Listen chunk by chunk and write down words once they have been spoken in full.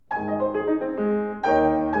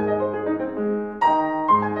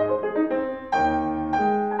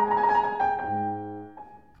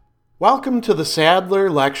Welcome to the Sadler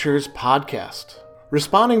Lectures podcast.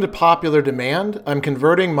 Responding to popular demand, I'm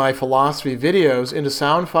converting my philosophy videos into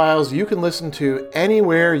sound files you can listen to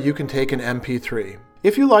anywhere you can take an MP3.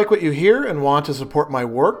 If you like what you hear and want to support my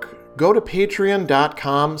work, go to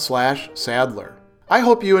patreon.com/Sadler. I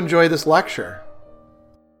hope you enjoy this lecture.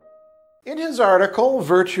 In his article,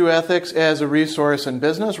 Virtue Ethics as a Resource in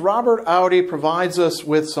Business, Robert Audi provides us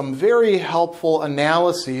with some very helpful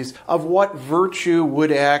analyses of what virtue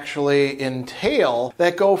would actually entail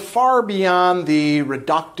that go far beyond the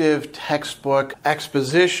reductive textbook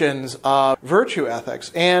expositions of virtue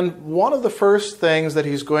ethics. And one of the first things that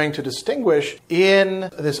he's going to distinguish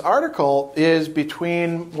in this article is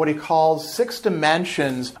between what he calls 6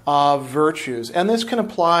 dimensions of virtues. And this can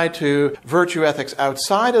apply to virtue ethics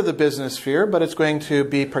outside of the business sphere, but it's going to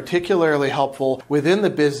be particularly helpful within the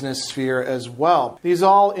business sphere as well. These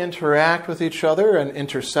all interact with each other and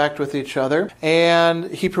intersect with each other,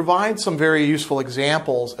 and he provides some very useful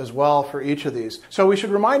examples as well for each of these. So we should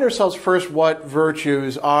remind ourselves first what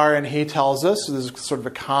virtues are, and he tells us, this is sort of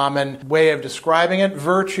a common way of describing it,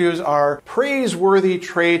 virtues are praiseworthy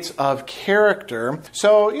traits of character.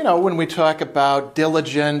 So, when we talk about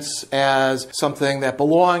diligence as something that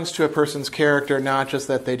belongs to a person's character, not just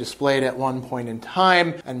that they displayed at one point in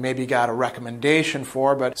time and maybe got a recommendation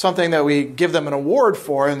for, but something that we give them an award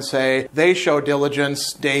for and say they show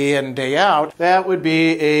diligence day in, day out, that would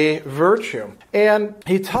be a virtue. And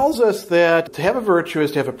he tells us that to have a virtue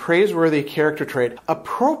is to have a praiseworthy character trait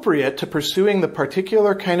appropriate to pursuing the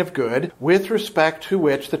particular kind of good with respect to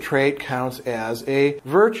which the trait counts as a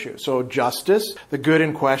virtue. So justice, the good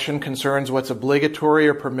in question concerns what's obligatory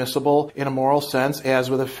or permissible in a moral sense, as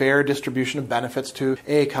with a fair distribution of benefits to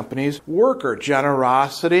a company's worker.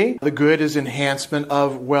 Generosity, the good is enhancement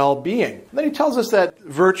of well-being. Then he tells us that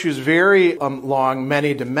virtues vary along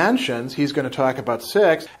many dimensions. He's going to talk about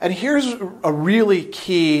 6. And here's a really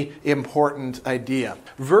key, important idea.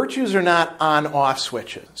 Virtues are not on-off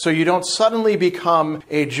switches. So you don't suddenly become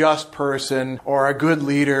a just person or a good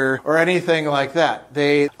leader or anything like that.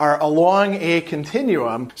 They are along a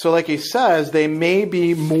continuum. So like he says, they may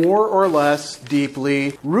be more or less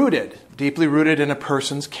deeply rooted in a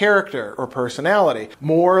person's character or personality,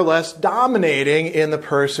 more or less dominating in the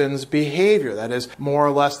person's behavior. That is, more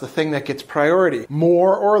or less the thing that gets priority,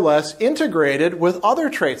 more or less integrated with other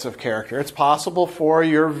traits of character. It's possible for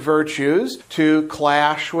your virtues to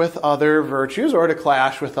clash with other virtues or to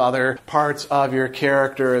clash with other parts of your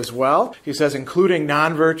character as well. He says, including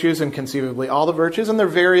non-virtues and conceivably all the virtues, and they're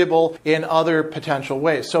variable in other potential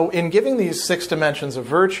ways. So in giving these 6 dimensions of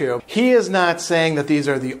virtue, he is not saying that these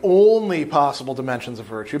are the only possible dimensions of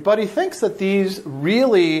virtue, but he thinks that these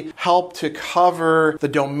really help to cover the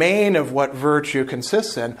domain of what virtue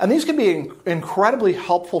consists in. And these can be incredibly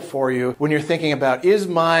helpful for you when you're thinking about, is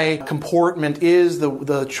my comportment, is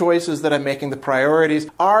the choices that I'm making, the priorities,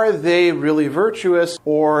 are they really virtuous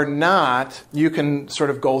or not? You can sort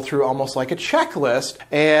of go through almost like a checklist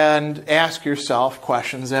and ask yourself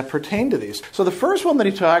questions that pertain to these. So the first one that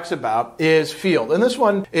he talks about is field. And this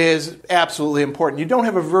one is absolutely important. You don't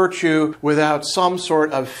have a virtue without some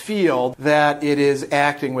sort of field that it is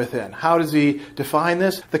acting within. How does he define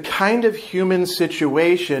this? The kind of human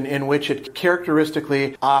situation in which it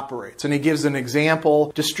characteristically operates. And he gives an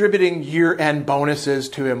example, distributing year-end bonuses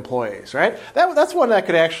to employees, right? That's one that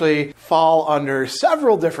could actually fall under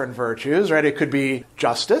several different virtues, right? It could be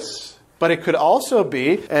justice, but it could also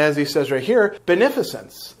be, as he says right here,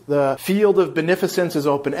 beneficence. The field of beneficence is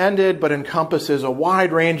open-ended, but encompasses a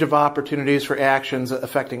wide range of opportunities for actions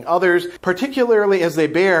affecting others, particularly as they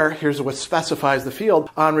bear, here's what specifies the field,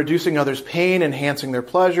 on reducing others' pain, enhancing their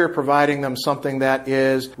pleasure, providing them something that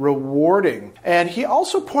is rewarding. And he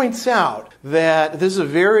also points out that this is a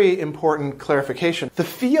very important clarification. The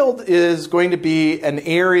field is going to be an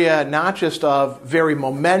area not just of very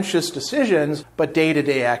momentous decisions, but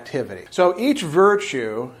day-to-day activity. So each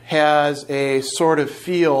virtue has a sort of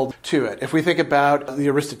field to it. If we think about the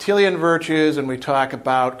Aristotelian virtues and we talk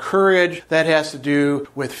about courage, that has to do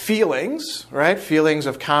with feelings, right? Feelings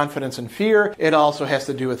of confidence and fear. It also has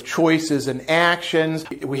to do with choices and actions.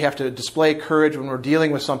 We have to display courage when we're dealing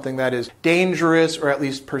with something that is dangerous or at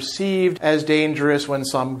least perceived as dangerous when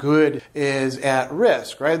some good is at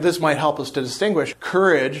risk, right? This might help us to distinguish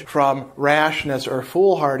courage from rashness or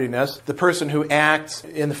foolhardiness. The person who acts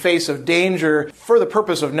in the face of danger for the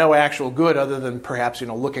purpose of no actual good other than perhaps,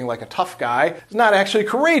 looking like a tough guy is not actually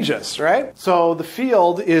courageous, right? So the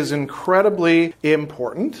field is incredibly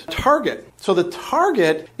important. Target. So the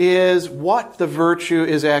target is what the virtue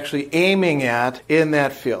is actually aiming at in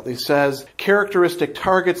that field. He says, characteristic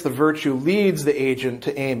targets the virtue leads the agent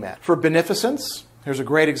to aim at. For beneficence, Here's a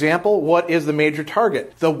great example. What is the major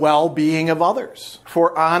target? The well-being of others.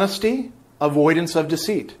 For honesty, avoidance of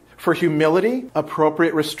deceit. For humility,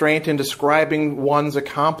 appropriate restraint in describing one's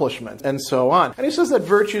accomplishments, and so on. And he says that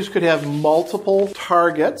virtues could have multiple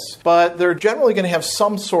targets, but they're generally going to have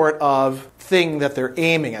some sort of thing that they're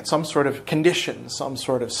aiming at, some sort of condition, some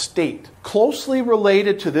sort of state. Closely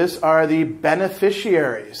related to this are the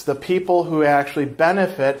beneficiaries, the people who actually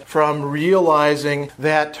benefit from realizing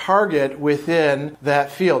that target within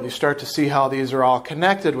that field. You start to see how these are all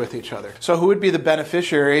connected with each other. So who would be the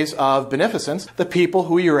beneficiaries of beneficence? The people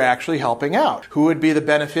who you're actually helping out. Who would be the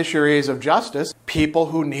beneficiaries of justice? People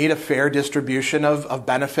who need a fair distribution of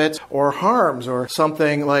benefits or harms or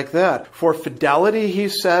something like that. For fidelity, he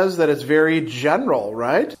says that it's very general,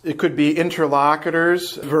 right? It could be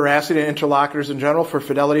interlocutors, veracity and interlocutors in general. For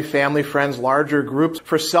fidelity, family, friends, larger groups.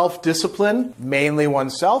 For self-discipline, mainly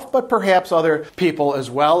oneself, but perhaps other people as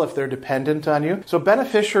well if they're dependent on you. So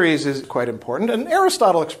beneficiaries is quite important. And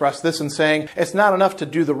Aristotle expressed this in saying it's not enough to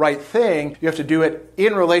do the right thing. You have to do it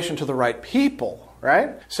in relation to the right people.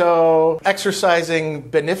 Right? So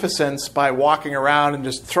exercising beneficence by walking around and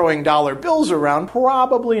just throwing dollar bills around,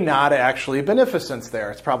 probably not actually beneficence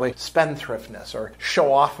there. It's probably spendthriftness or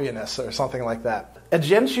show-offiness or something like that.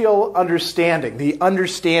 Agential understanding, the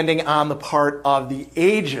understanding on the part of the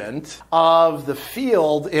agent of the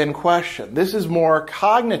field in question. This is more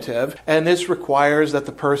cognitive, and this requires that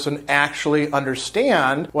the person actually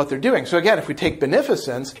understand what they're doing. So again, if we take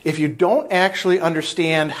beneficence, if you don't actually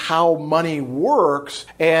understand how money works,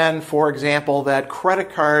 and for example, that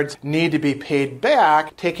credit cards need to be paid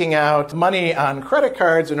back, taking out money on credit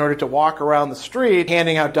cards in order to walk around the street,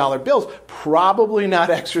 handing out dollar bills, probably not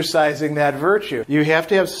exercising that virtue. You have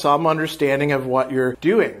to have some understanding of what you're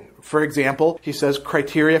doing. For example, he says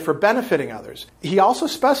criteria for benefiting others. He also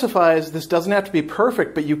specifies this doesn't have to be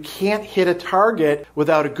perfect, but you can't hit a target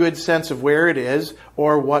without a good sense of where it is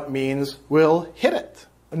or what means will hit it.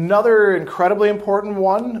 Another incredibly important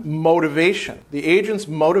one, motivation. The agent's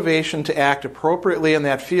motivation to act appropriately in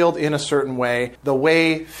that field in a certain way, the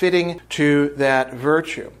way fitting to that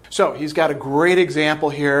virtue. So he's got a great example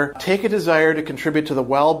here. Take a desire to contribute to the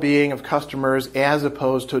well-being of customers as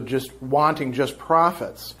opposed to just wanting just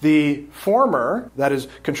profits. The former, that is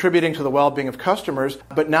contributing to the well-being of customers,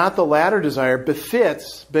 but not the latter desire,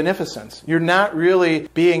 befits beneficence. You're not really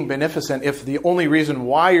being beneficent if the only reason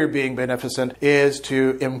why you're being beneficent is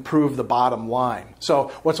to improve the bottom line. So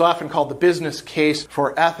what's often called the business case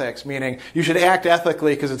for ethics, meaning you should act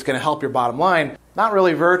ethically because it's going to help your bottom line, not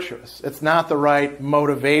really virtuous. It's not the right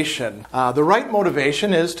motivation. The right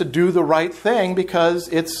motivation is to do the right thing because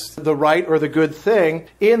it's the right or the good thing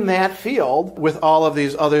in that field with all of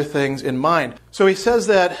these other things in mind. So he says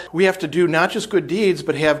that we have to do not just good deeds,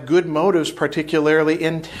 but have good motives, particularly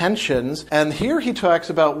intentions. And here he talks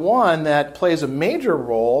about one that plays a major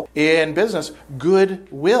role in business,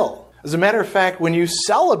 goodwill. As a matter of fact, when you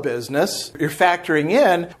sell a business, you're factoring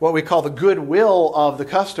in what we call the goodwill of the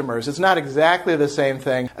customers. It's not exactly the same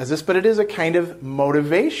thing as this, but it is a kind of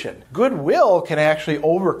motivation. Goodwill can actually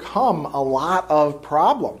overcome a lot of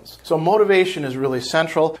problems. So motivation is really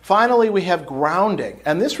central. Finally, we have grounding,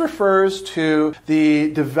 and this refers to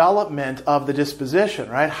the development of the disposition,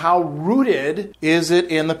 right? How rooted is it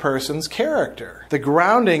in the person's character? The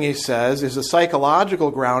grounding, he says, is a psychological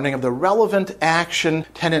grounding of the relevant action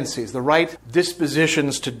tendencies, the right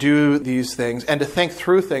dispositions to do these things and to think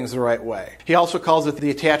through things the right way. He also calls it the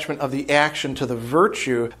attachment of the action to the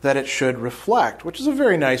virtue that it should reflect, which is a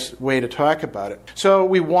very nice way to talk about it. So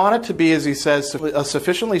we want it to be, as he says, a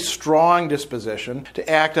sufficiently strong disposition to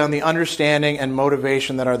act on the understanding and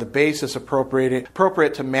motivation that are the basis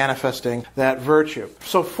appropriate to manifesting that virtue.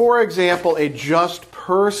 So, for example, a just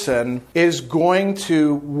person is going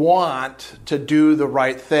to want to do the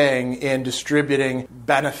right thing in distributing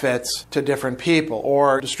benefits to different people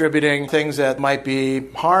or distributing things that might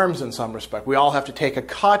be harms in some respect. We all have to take a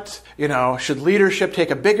cut. Should leadership take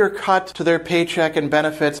a bigger cut to their paycheck and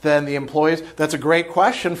benefits than the employees? That's a great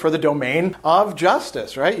question for the domain of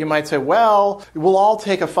justice, right? You might say, well, we'll all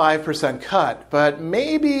take a 5% cut, but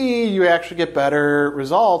maybe you actually get better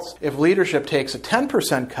results if leadership takes a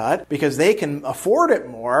 10% cut because they can afford it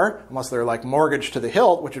more, unless they're like mortgaged to the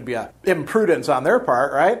hilt, which would be a imprudence on their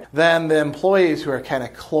part, right? Than the employees who are kind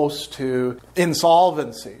of close close to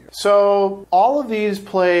insolvency. So all of these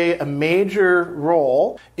play a major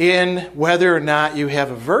role in whether or not you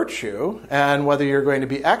have a virtue and whether you're going to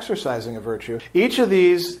be exercising a virtue. Each of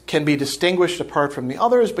these can be distinguished apart from the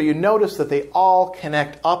others, but you notice that they all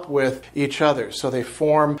connect up with each other. So they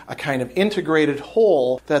form a kind of integrated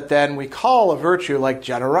whole that then we call a virtue, like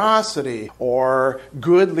generosity or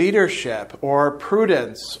good leadership or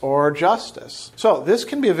prudence or justice. So this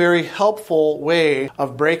can be a very helpful way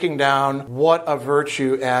of breaking down what a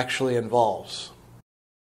virtue actually involves.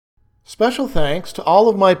 Special thanks to all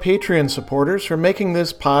of my Patreon supporters for making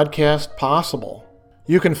this podcast possible.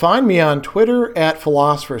 You can find me on Twitter at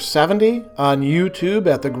Philosopher70, on YouTube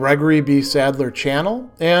at the Gregory B. Sadler channel,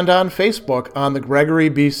 and on Facebook on the Gregory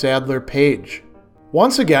B. Sadler page.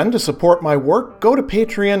 Once again, to support my work, go to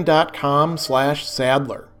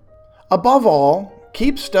patreon.com/Sadler. Above all,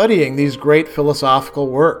 keep studying these great philosophical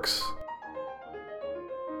works.